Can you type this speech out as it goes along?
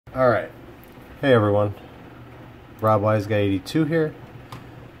Alright, hey everyone, Rob Wise Guy 82 here,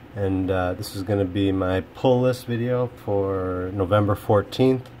 and this is going to be my pull list video for November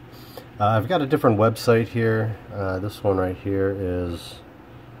 14th. I've got a different website here. This one right here is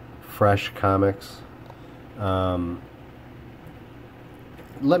Fresh Comics. Let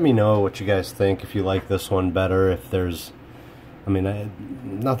me know what you guys think, if you like this one better, if there's,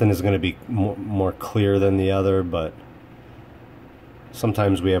 nothing is going to be more clear than the other, but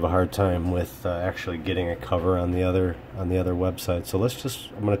sometimes we have a hard time with actually getting a cover on the other website. So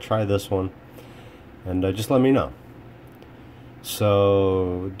I'm going to try this one, and just let me know.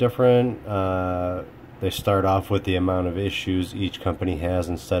 So different. They start off with the amount of issues each company has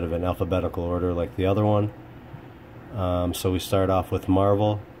instead of an alphabetical order like the other one. So we start off with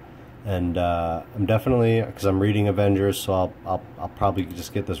Marvel, and I'm definitely, because I'm reading Avengers, so I'll probably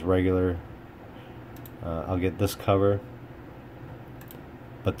just get this regular. I'll get this cover.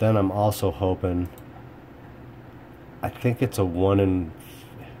 But then I'm also hoping, I think it's it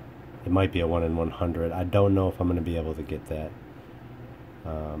might be a 1 in 100. I don't know if I'm going to be able to get that.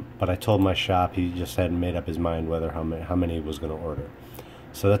 But I told my shop, he just hadn't made up his mind whether how many he was going to order.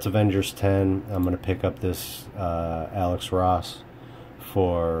 So that's Avengers 10. I'm going to pick up this Alex Ross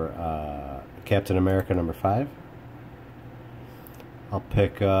for Captain America number 5. I'll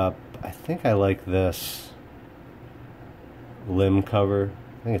pick up, I think I like this Lim cover.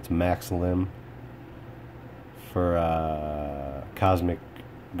 I think it's Max Lim for Cosmic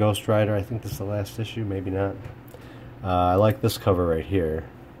Ghost Rider. I think this is the last issue, maybe not. I like this cover right here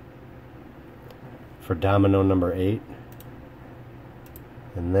for Domino number 8.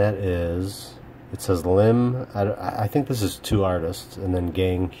 And that is, it says Lim. I think this is 2 artists, and then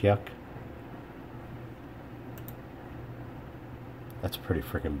Gang Hyuk. That's pretty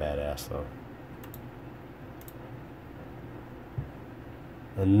freaking badass though.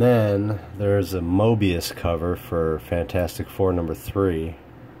 And then there's a Mobius cover for Fantastic Four number 3.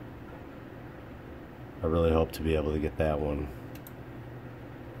 I really hope to be able to get that one.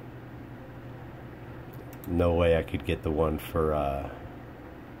 No way I could get the one for,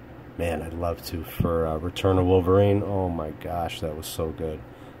 man, I'd love to, for Return of Wolverine. Oh my gosh, that was so good.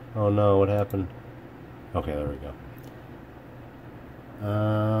 Oh no, what happened? Okay, there we go.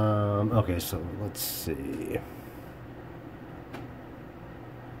 Okay, so let's see.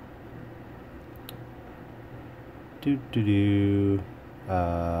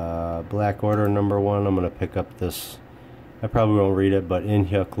 Black Order number 1. I'm gonna pick up this. I probably won't read it, but In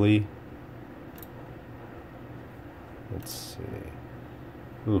Hyuk Lee. Let's see.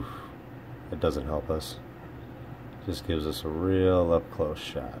 Oof, it doesn't help us. Just gives us a real up close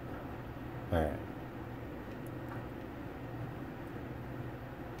shot. All right.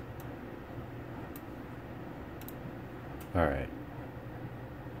 All right.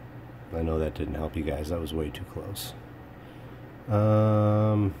 I know that didn't help you guys. That was way too close.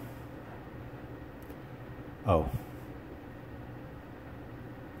 Oh.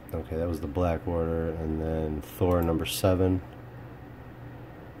 Okay, that was the Black Order, and then Thor number 7.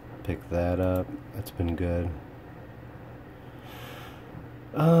 Pick that up. That's been good.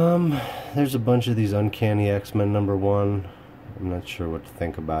 There's a bunch of these Uncanny X-Men number 1. I'm not sure what to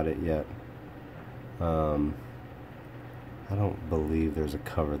think about it yet. I don't believe there's a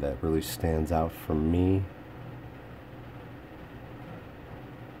cover that really stands out for me.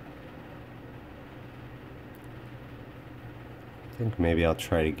 I think maybe I'll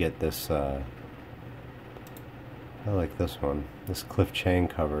try to get this, I like this one. This Cliff Chang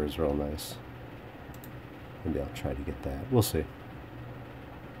cover is real nice. Maybe I'll try to get that. We'll see.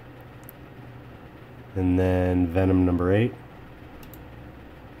 And then Venom number 8.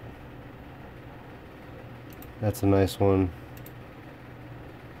 That's a nice one.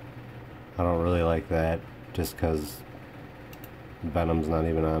 I don't really like that, just because Venom's not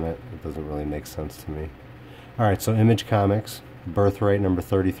even on it. It doesn't really make sense to me. Alright, so Image Comics, Birthright number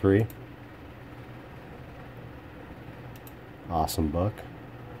 33. Awesome book.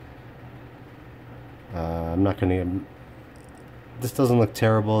 I'm not going to... This doesn't look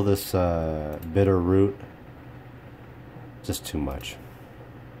terrible, this Bitter Root. Just too much.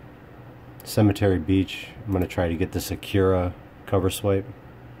 Cemetery Beach, I'm going to try to get this Akira cover swipe.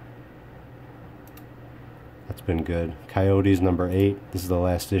 That's been good. Coyotes number 8. This is the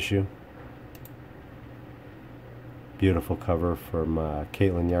last issue. Beautiful cover from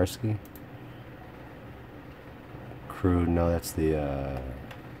Caitlin Yarsky. Crude, no, that's the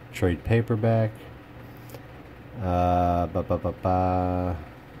trade paperback.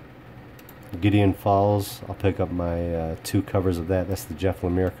 Gideon Falls, I'll pick up my 2 covers of that. That's the Jeff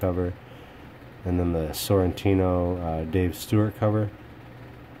Lemire cover. And then the Sorrentino Dave Stewart cover.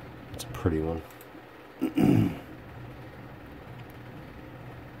 That's a pretty one.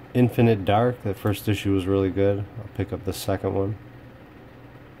 Infinite Dark, that first issue was really good. I'll pick up the second one.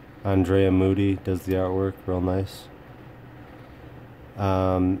 Andrea Moody does the artwork, real nice.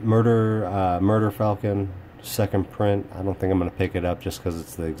 Murder Falcon, second print. I don't think I'm going to pick it up just because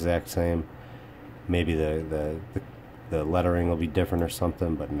it's the exact same. Maybe the lettering will be different or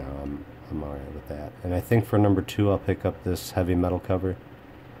something, but no, I'm alright with that. And I think for number 2 I'll pick up this heavy metal cover.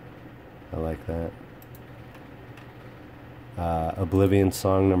 I like that. Oblivion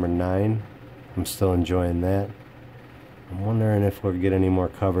Song number 9. I'm still enjoying that. I'm wondering if we'll get any more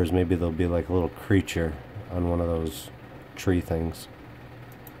covers. Maybe there'll be like a little creature on one of those tree things.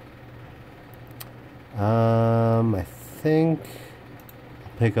 I think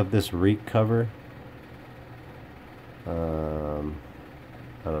I'll pick up this Reek cover. I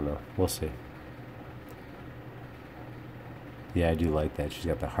don't know. We'll see. Yeah, I do like that. She's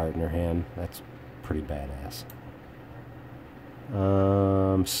got the heart in her hand. That's pretty badass.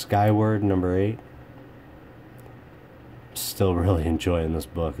 Skyward number 8. Still really enjoying this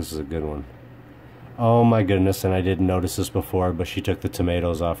book. This is a good one. Oh my goodness, and I didn't notice this before, but she took the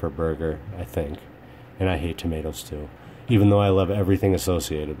tomatoes off her burger, I think. And I hate tomatoes too, even though I love everything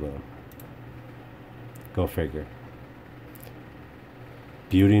associated with them. Go figure.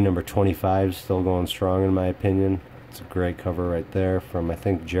 Beauty number 25, still going strong in my opinion. It's a great cover right there from, I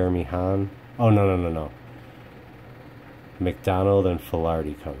think, Jeremy Hahn. Oh, no. McDonald and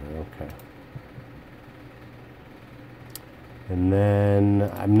Filardi cover, okay. And then,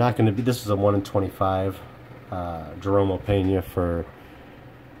 I'm not going to be, this is a 1 in 25. Jerome Opeña for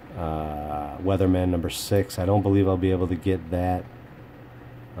Weatherman number 6. I don't believe I'll be able to get that.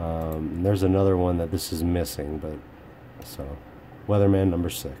 There's another one that this is missing, but, so, Weatherman number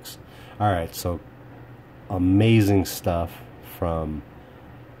 6. Alright, so, amazing stuff from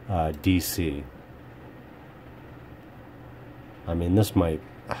DC. I mean, this might,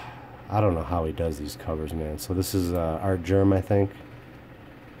 I don't know how he does these covers, man. So this is Art Germ, I think.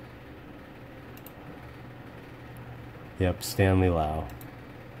 Yep, Stanley Lau.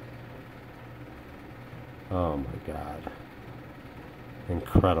 Oh my god.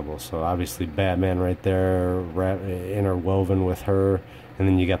 Incredible. So obviously Batman right there, interwoven with her. And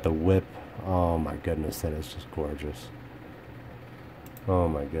then you got the whip. Oh my goodness, that is just gorgeous. Oh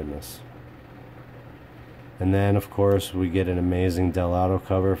my goodness. And then, of course, we get an amazing Dell'Otto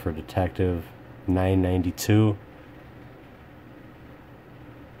cover for Detective 992.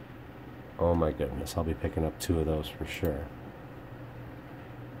 Oh my goodness, I'll be picking up 2 of those for sure.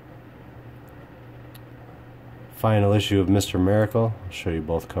 Final issue of Mr. Miracle. I'll show you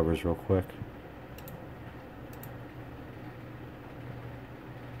both covers real quick.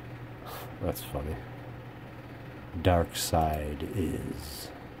 That's funny. Dark Side is...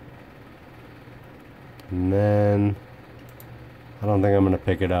 And then, I don't think I'm going to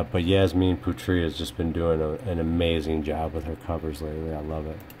pick it up, but Yasmin Putri has just been doing an amazing job with her covers lately. I love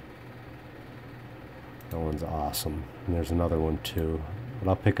it. That one's awesome. And there's another one too. But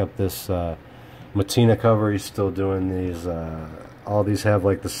I'll pick up this Matina cover. He's still doing these. All these have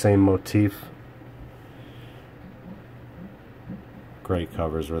like the same motif. Great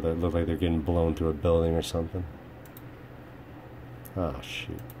covers where they look like they're getting blown through a building or something. Oh,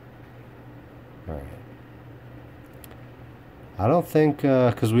 shoot. Alright. I don't think,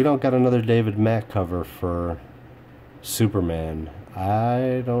 because we don't got another David Mack cover for Superman,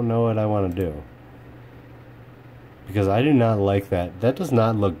 I don't know what I want to do. Because I do not like that. That does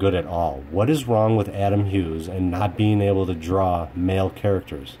not look good at all. What is wrong with Adam Hughes and not being able to draw male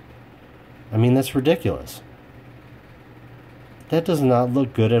characters? I mean, that's ridiculous. That does not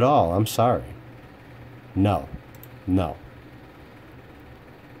look good at all. I'm sorry. No. No.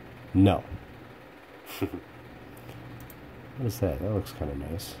 No. What is that? That looks kind of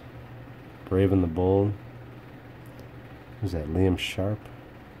nice. Brave and the Bold. Who's that? Liam Sharp?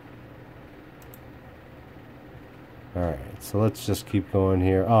 Alright, so let's just keep going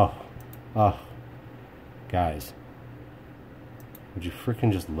here. Oh. Guys. Would you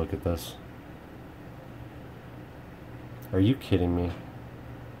freaking just look at this? Are you kidding me?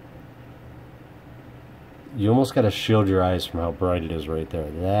 You almost got to shield your eyes from how bright it is right there.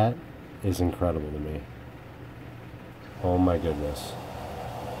 That is incredible to me. Oh my goodness.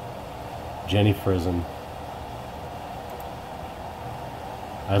 Jenny Frison.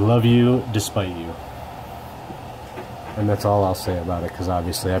 I love you despite you. And that's all I'll say about it, because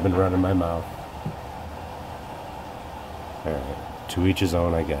obviously I've been running my mouth. Alright, to each his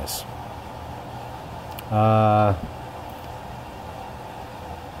own, I guess.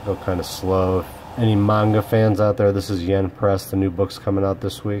 Go kind of slow. Any manga fans out there, this is Yen Press. The new book's coming out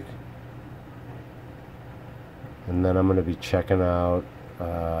this week. And then I'm going to be checking out,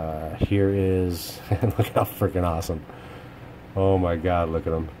 here is, look how freaking awesome. Oh my god, look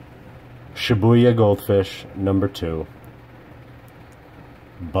at them. Shibuya Goldfish, number 2.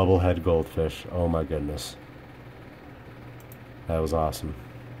 Bubblehead Goldfish, oh my goodness. That was awesome.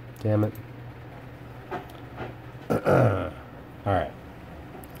 Damn it. Alright.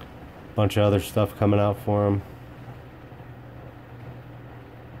 Bunch of other stuff coming out for him.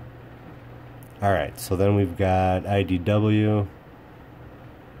 Alright, so then we've got IDW.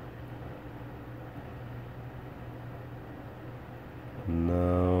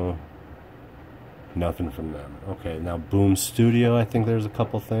 No. Nothing from them. Okay, now Boom Studio, I think there's a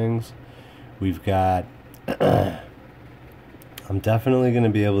couple things. We've got... I'm definitely going to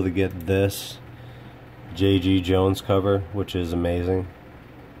be able to get this J.G. Jones cover, which is amazing.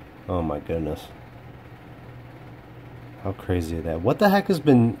 Oh my goodness. How crazy is that? What the heck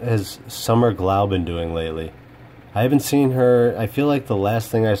has Summer Glau been doing lately? I haven't seen her. I feel like the last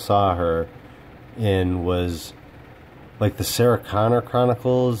thing I saw her in was like the Sarah Connor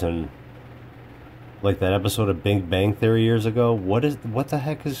Chronicles and like that episode of Big Bang Theory years ago. What is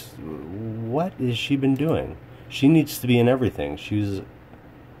she been doing? She needs to be in everything. She's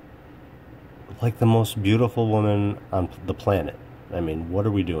like the most beautiful woman on the planet. I mean, what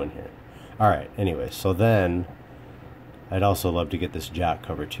are we doing here? Alright, anyway, so then I'd also love to get this Jock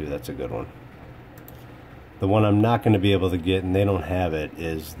cover too. That's a good one. The one I'm not going to be able to get, and they don't have it,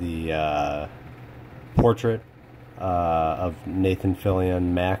 is the portrait of Nathan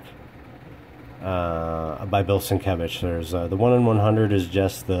Fillion, Mac, by Bill Sienkiewicz. There's the 1 in 100 is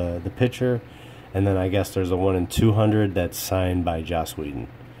just the picture, and then I guess there's a 1 in 200 that's signed by Joss Whedon.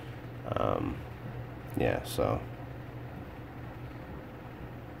 Yeah, so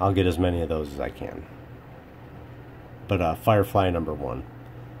I'll get as many of those as I can. But Firefly number 1.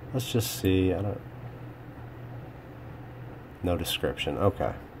 Let's just see. No description.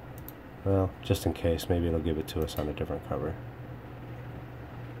 Okay. Well, just in case, maybe it'll give it to us on a different cover.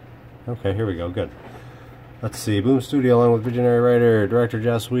 Okay, here we go. Good. Let's see. Boom Studio, along with visionary writer, director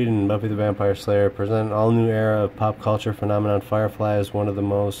Joss Whedon, Buffy the Vampire Slayer, present an all-new era of pop culture phenomenon. Firefly is one of the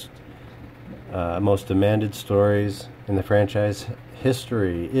most demanded stories in the franchise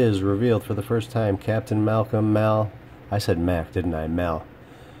history. Is revealed for the first time. Captain Malcolm I said Mac, didn't I?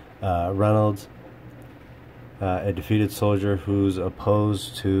 Reynolds, a defeated soldier who's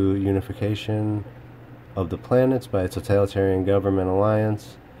opposed to unification of the planets by a totalitarian government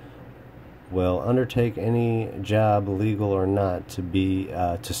alliance, will undertake any job, legal or not,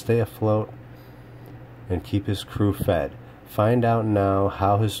 to stay afloat and keep his crew fed. Find out now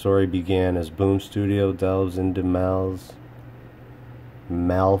how his story began as Boom Studio delves into Malf's,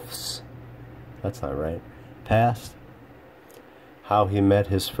 that's not right, past, how he met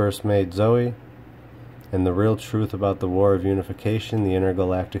his first maid Zoe, and the real truth about the War of Unification, the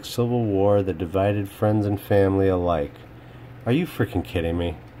intergalactic civil war that divided friends and family alike. Are you freaking kidding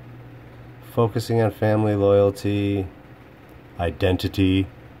me? Focusing on family loyalty, identity,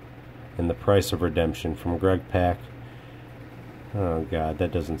 and the price of redemption, from Greg Pak. Oh god,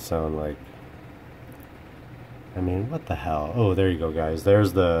 that doesn't sound like... I mean, what the hell? Oh, there you go, guys.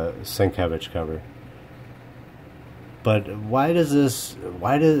 There's the Sienkiewicz cover. But why does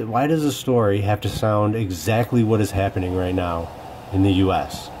a story have to sound exactly what is happening right now in the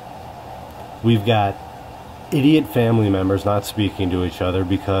U.S.? We've got idiot family members not speaking to each other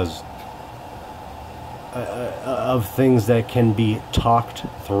because of things that can be talked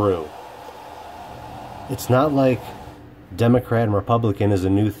through. It's not like Democrat and Republican is a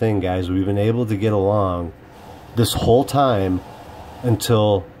new thing, guys. We've been able to get along this whole time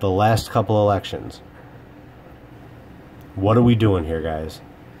until the last couple elections. What are we doing here, guys?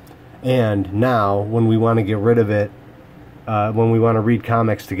 And now, when we want to get rid of it, when we want to read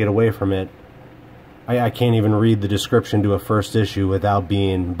comics to get away from it, I can't even read the description to a first issue without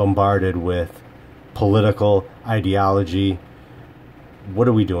being bombarded with political ideology. What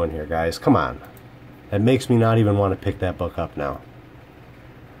are we doing here, guys? Come on. That makes me not even want to pick that book up now.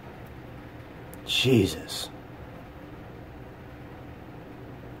 Jesus.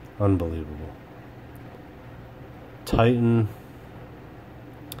 Unbelievable. Titan.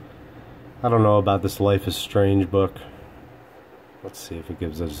 I don't know about this Life is Strange book. Let's see if it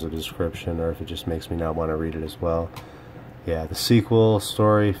gives us a description or if it just makes me not want to read it as well. Yeah, the sequel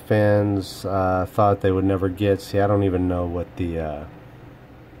story fans thought they would never get. See, I don't even know what the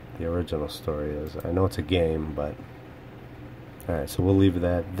original story is. I know it's a game, but... Alright, so we'll leave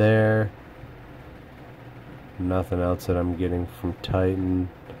that there. Nothing else that I'm getting from Titan.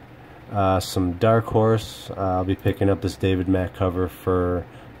 Some Dark Horse. I'll be picking up this David Mack cover for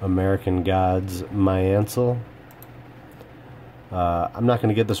American Gods, My Ansel. I'm not going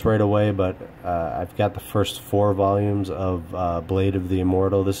to get this right away, but I've got the first 4 volumes of Blade of the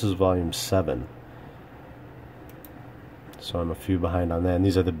Immortal. This is volume 7. So I'm a few behind on that. And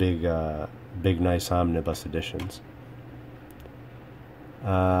these are the big nice omnibus editions.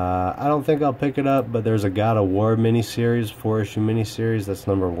 I don't think I'll pick it up, but there's a God of War miniseries, 4-issue miniseries. That's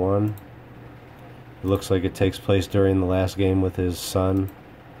number 1. It looks like it takes place during the last game with his son.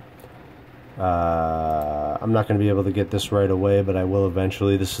 I'm not going to be able to get this right away, but I will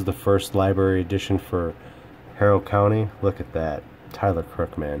eventually. This is the first library edition for Harrow County. Look at that. Tyler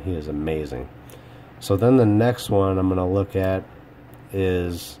Crook, man. He is amazing. So then the next one I'm going to look at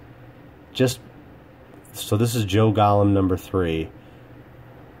is just... So this is Joe Gollum number 3.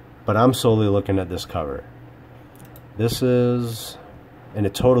 But I'm solely looking at this cover. This is... And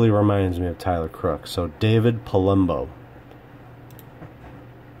it totally reminds me of Tyler Crook. So David Palumbo.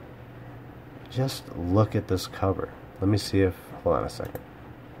 Just look at this cover. Let me see if... Hold on a second.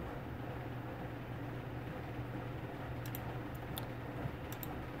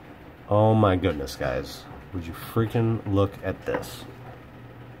 Oh my goodness, guys. Would you freaking look at this?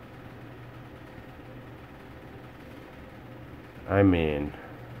 I mean...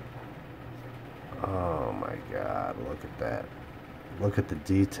 Oh my god, look at that. Look at the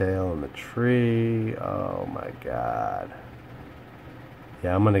detail in the tree. Oh my god.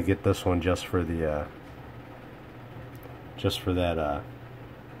 Yeah, I'm gonna get this one just for the that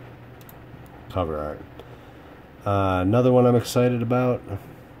cover art. Another one I'm excited about,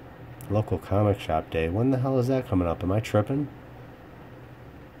 local comic shop day. When the hell is that coming up? Am I tripping?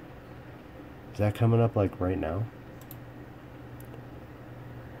 Is that coming up like right now?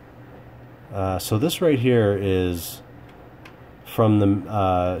 So this right here is from the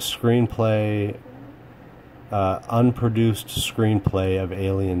screenplay, unproduced screenplay of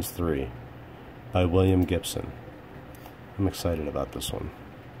Aliens 3 by William Gibson. I'm excited about this one.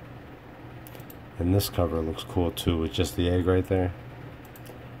 And this cover looks cool too, with just the egg right there.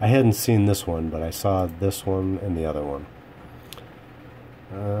 I hadn't seen this one, but I saw this one and the other one.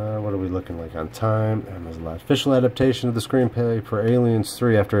 What are we looking like on time? Official adaptation of the screenplay for Aliens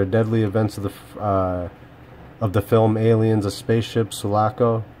 3 after a deadly events of the film Aliens, a spaceship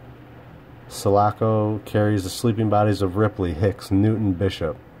Sulaco carries the sleeping bodies of Ripley, Hicks, Newton,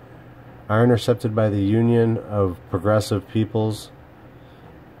 Bishop, are intercepted by the Union of Progressive Peoples.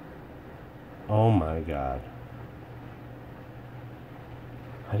 Oh my god.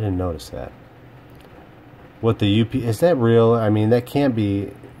 I didn't notice that. What the UP... Is that real? I mean, that can't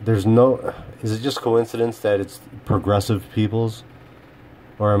be... There's no... Is it just coincidence that it's Progressive Peoples?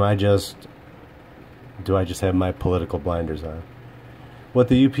 Or am I just... Do I just have my political blinders on? What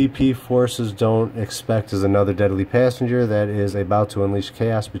the UPP forces don't expect is another deadly passenger that is about to unleash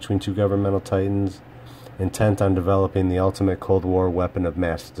chaos between 2 governmental titans intent on developing the ultimate Cold War weapon of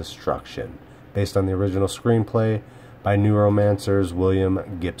mass destruction, based on the original screenplay by Neuromancer's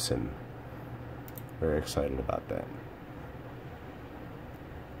William Gibson. Very excited about that.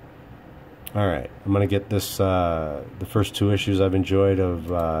 Alright, I'm going to get this, the first 2 issues I've enjoyed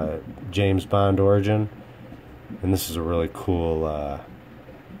of James Bond Origin. And this is a really cool,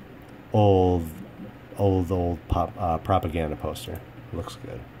 old propaganda poster. Looks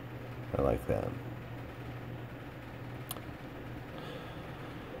good. I like that.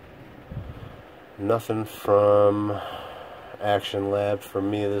 Nothing from Action Lab for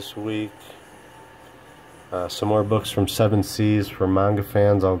me this week. Some more books from 7 Seas for manga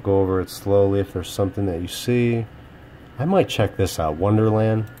fans. I'll go over it slowly if there's something that you see. I might check this out.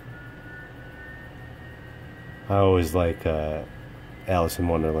 Wonderland. I always like Alice in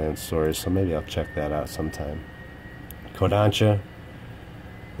Wonderland stories, so maybe I'll check that out sometime. Kodansha.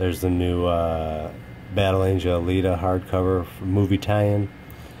 There's the new Battle Angel Alita hardcover movie tie-in.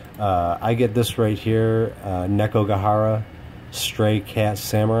 I get this right here, Nekogahara Stray Cat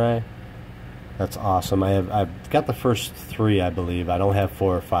Samurai. That's awesome. I've got the first 3, I believe. I don't have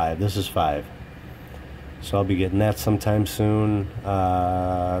 4 or 5. This is 5. So I'll be getting that sometime soon.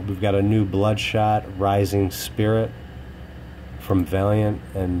 We've got a new Bloodshot Rising Spirit from Valiant.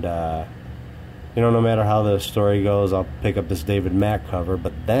 And, you know, no matter how the story goes, I'll pick up this David Mack cover.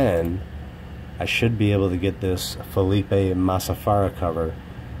 But then I should be able to get this Felipe Massafara cover.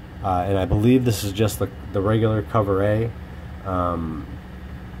 And I believe this is just the regular cover A.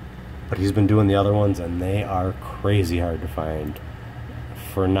 But he's been doing the other ones, and they are crazy hard to find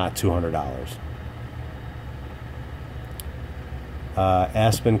for not $200.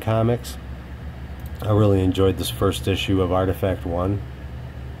 Aspen Comics. I really enjoyed this first issue of Artifact 1.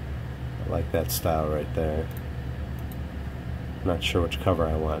 I like that style right there. I'm not sure which cover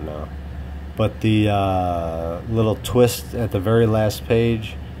I want now. But the little twist at the very last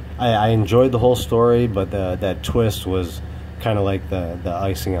page, I enjoyed the whole story, but that twist was kind of like the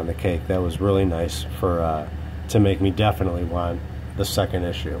icing on the cake. That was really nice for to make me definitely want the second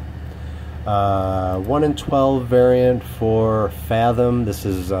issue. 1 in 12 variant for Fathom. This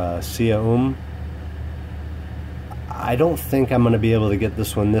is Sia. I don't think I'm going to be able to get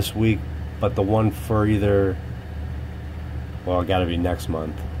this one this week, but the one for either, well, got to be next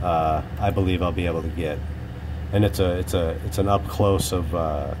month. I believe I'll be able to get, and it's an up close of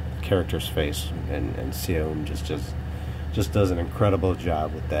character's face, and Sia just does an incredible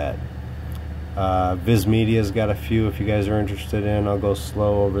job with that. Viz Media's got a few if you guys are interested in. I'll go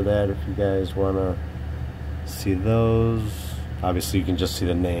slow over that if you guys want to see those. Obviously you can just see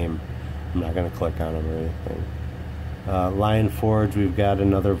the name. I'm not going to click on them or anything. Lion Forge, we've got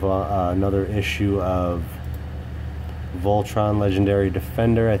another issue of Voltron Legendary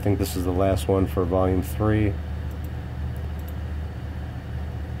Defender. I think this is the last one for volume 3.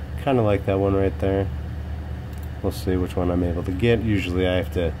 Kind of like that one right there. We'll see which one I'm able to get. Usually I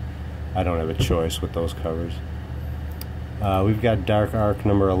don't have a choice with those covers. We've got Dark Arc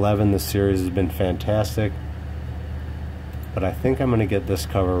number 11. This series has been fantastic, but I think I'm going to get this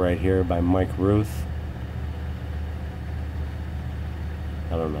cover right here by Mike Ruth.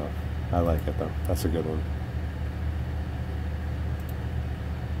 I don't know. I like it though. That's a good one.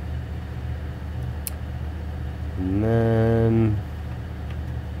 And then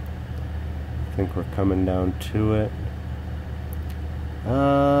I think we're coming down to it.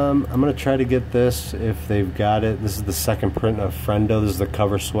 I'm gonna try to get this if they've got it. This is the second print of Friendo. This is the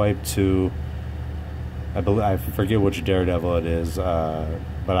cover swipe to, I forget which Daredevil it is, but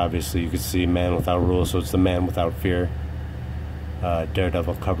obviously you can see Man Without Rules, so it's the Man Without Fear.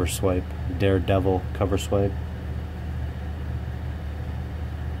 Daredevil cover swipe.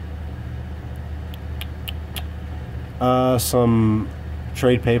 Some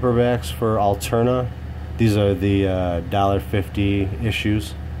trade paperbacks for Alterna. These are the $1.50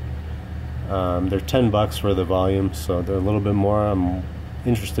 issues. They're $10 for the volume, so they're a little bit more. I'm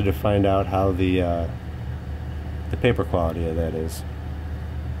interested to find out how the paper quality of that is.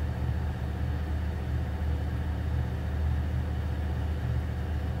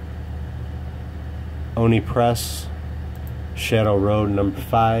 Oni Press, Shadow Road number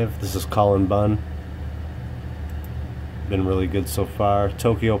 5. This is Colin Bunn. Been really good so far.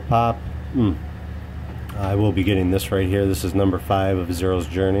 Tokyo Pop. I will be getting this right here. This is number 5 of Zero's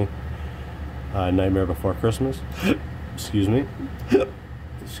Journey. Nightmare Before Christmas. Excuse me.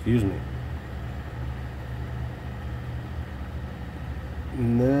 Excuse me.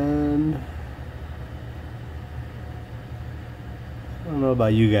 And then I don't know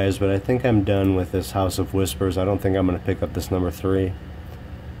about you guys, but I think I'm done with this House of Whispers. I don't think I'm going to pick up this number 3.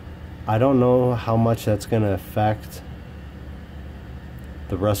 I don't know how much that's going to affect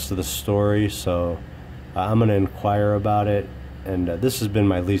the rest of the story, so I'm going to inquire about it. And this has been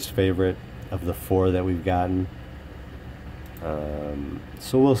my least favorite of the 4 that we've gotten.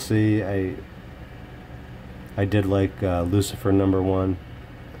 So we'll see. I did like Lucifer number 1.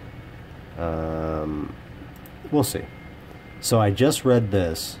 We'll see. So I just read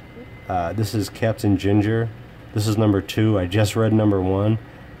this. This is Captain Ginger. This is number 2. I just read number 1,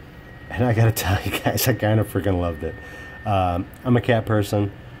 and I gotta tell you guys, I kind of freaking loved it. I'm a cat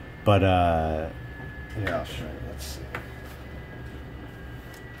person, but yeah, I'll show you. Let's see.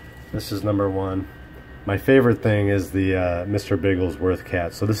 This is number 1. My favorite thing is the Mr. Bigglesworth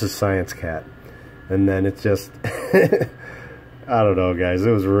cat. So this is Science Cat, and then it's just I don't know, guys. It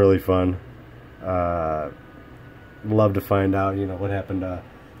was really fun. Love to find out, you know, what happened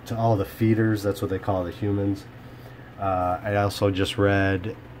to all the feeders. That's what they call the humans. I also just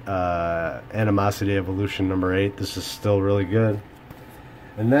read Animosity Evolution number 8. This is still really good.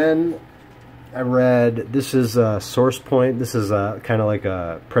 And then I read, this is Source Point. This is kind of like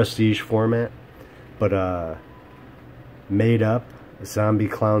a prestige format, but made up Zombie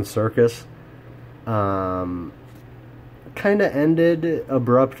Clown Circus. Kind of ended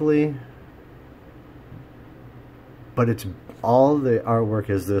abruptly, but it's all the artwork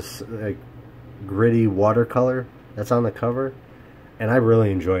is this like gritty watercolor that's on the cover, and I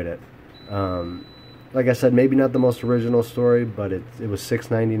really enjoyed it. Like I said, maybe not the most original story, but it was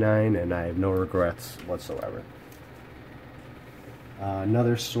 $6.99, and I have no regrets whatsoever.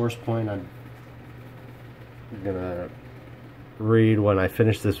 Another Source Point I'm gonna read when I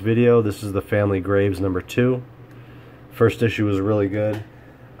finish this video. This is The Family Graves number 2. First issue was really good.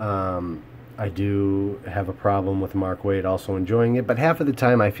 I do have a problem with Mark Waid also enjoying it, but half of the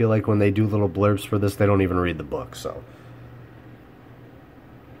time I feel like when they do little blurbs for this, they don't even read the book. So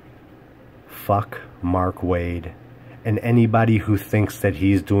fuck Mark Waid and anybody who thinks that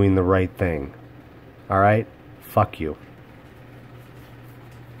he's doing the right thing. Alright? Fuck you.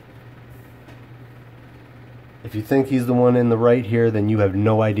 If you think he's the one in the right here, then you have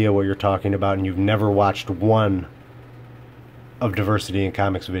no idea what you're talking about, and you've never watched one of Diversity in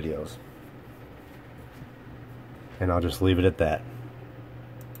Comics videos. And I'll just leave it at that.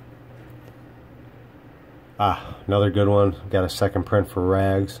 Another good one. Got a second print for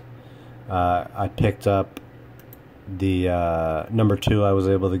Rags. I picked up the number 2. I was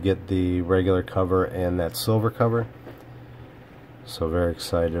able to get the regular cover and that silver cover. So very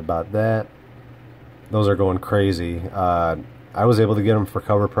excited about that. Those are going crazy. I was able to get them for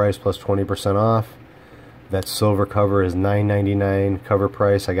cover price plus 20% off. That silver cover is $9.99 cover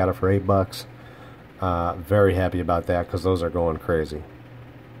price. I got it for $8. Very happy about that because those are going crazy.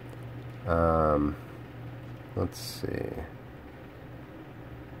 Let's see.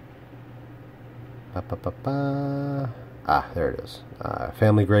 There it is.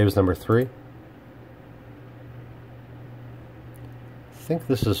 Family Graves number 3. I think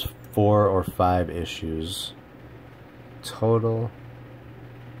this is 4 or 5 issues total.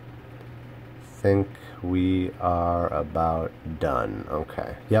 Think we are about done.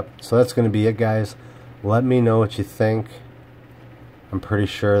 Okay. Yep. So that's going to be it, guys. Let me know what you think. I'm pretty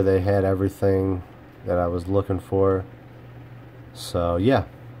sure they had everything that I was looking for. So yeah,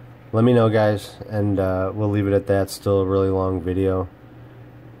 let me know, guys, and we'll leave it at that. Still a really long video.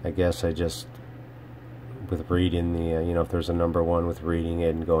 I guess I just, with reading the, you know, if there's a number 1 with reading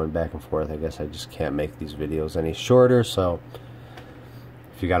it and going back and forth, I guess I just can't make these videos any shorter. So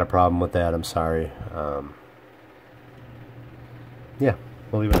if you got a problem with that, I'm sorry. Yeah,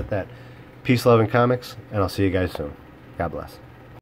 we'll leave it at that. Peace, love, and comics, and I'll see you guys soon. God bless.